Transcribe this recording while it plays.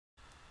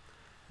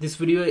This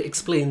video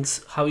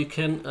explains how you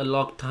can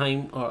log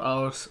time or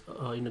hours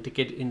in a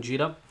ticket in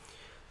Jira.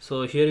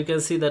 So here you can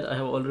see that I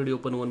have already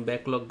opened one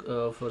backlog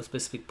for a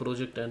specific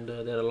project, and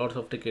there are lots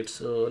of tickets.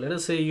 So let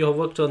us say you have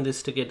worked on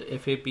this ticket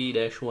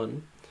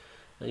FAP-1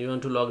 and you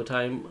want to log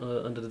time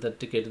under that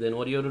ticket. Then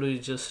what you have to do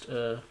is just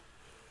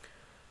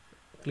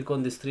click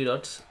on these three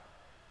dots,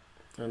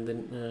 and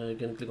then you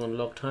can click on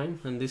log time,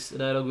 and this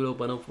dialog will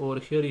open up.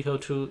 Over here you have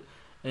to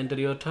enter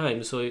your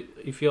time. So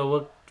if you have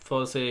worked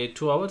for say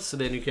 2 hours,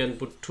 then you can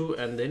put 2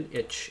 and then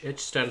H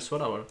stands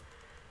for hour.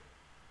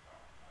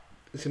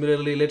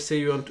 Similarly, let's say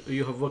you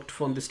have worked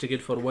on this ticket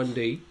for 1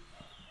 day,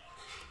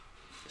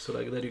 so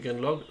like that you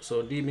can log.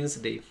 So D means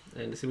day,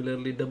 and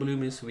similarly W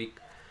means week.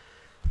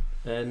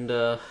 And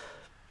so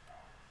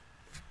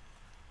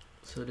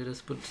let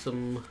us put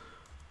some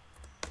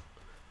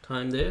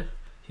time there.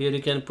 Here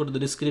you can put the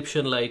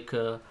description like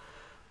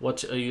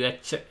what you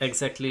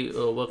exactly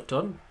worked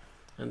on,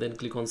 and then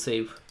click on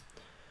save.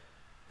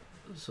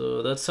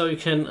 So that's how you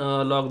can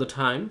log the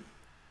time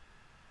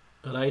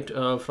right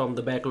from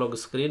the backlog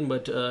screen.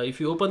 But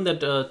if you open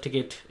that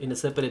ticket in a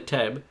separate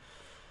tab,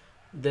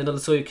 then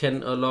also you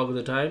can log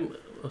the time.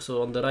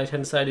 So on the right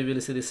hand side you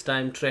will see this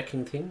time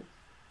tracking thing,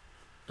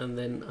 and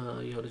then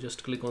you have to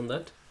just click on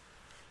that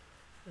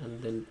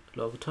and then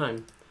log the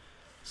time.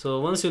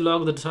 So once you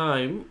log the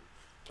time,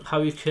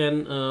 how you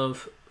can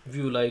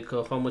view like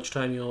how much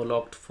time you have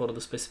logged for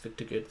the specific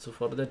ticket. So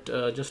for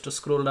that just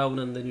scroll down,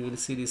 and then you will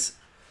see this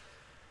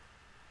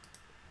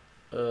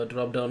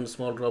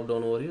small drop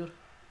down over here.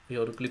 You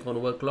have to click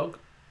on work log,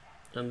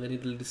 and then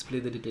it will display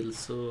the details.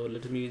 So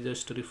let me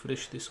just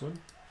refresh this one.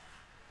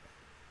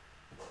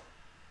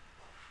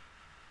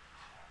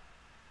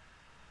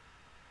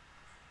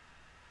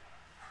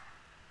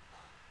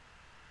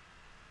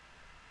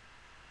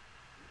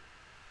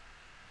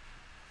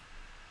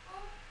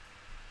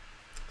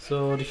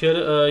 So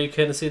here you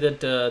can see that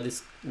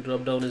this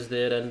drop down is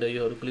there, and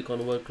you have to click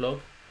on work log,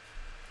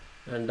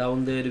 and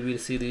down there you will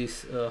see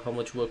this how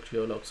much work you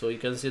have logged. So you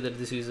can see that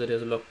this user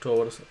has logged 2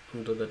 hours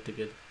into that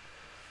ticket.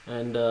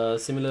 And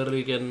similarly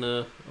you can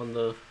on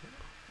the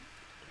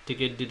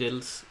ticket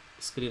details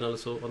screen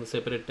also, on the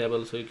separate tab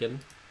also, you can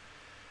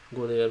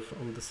go there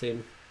from the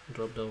same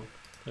drop down.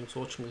 Thanks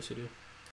for watching this video.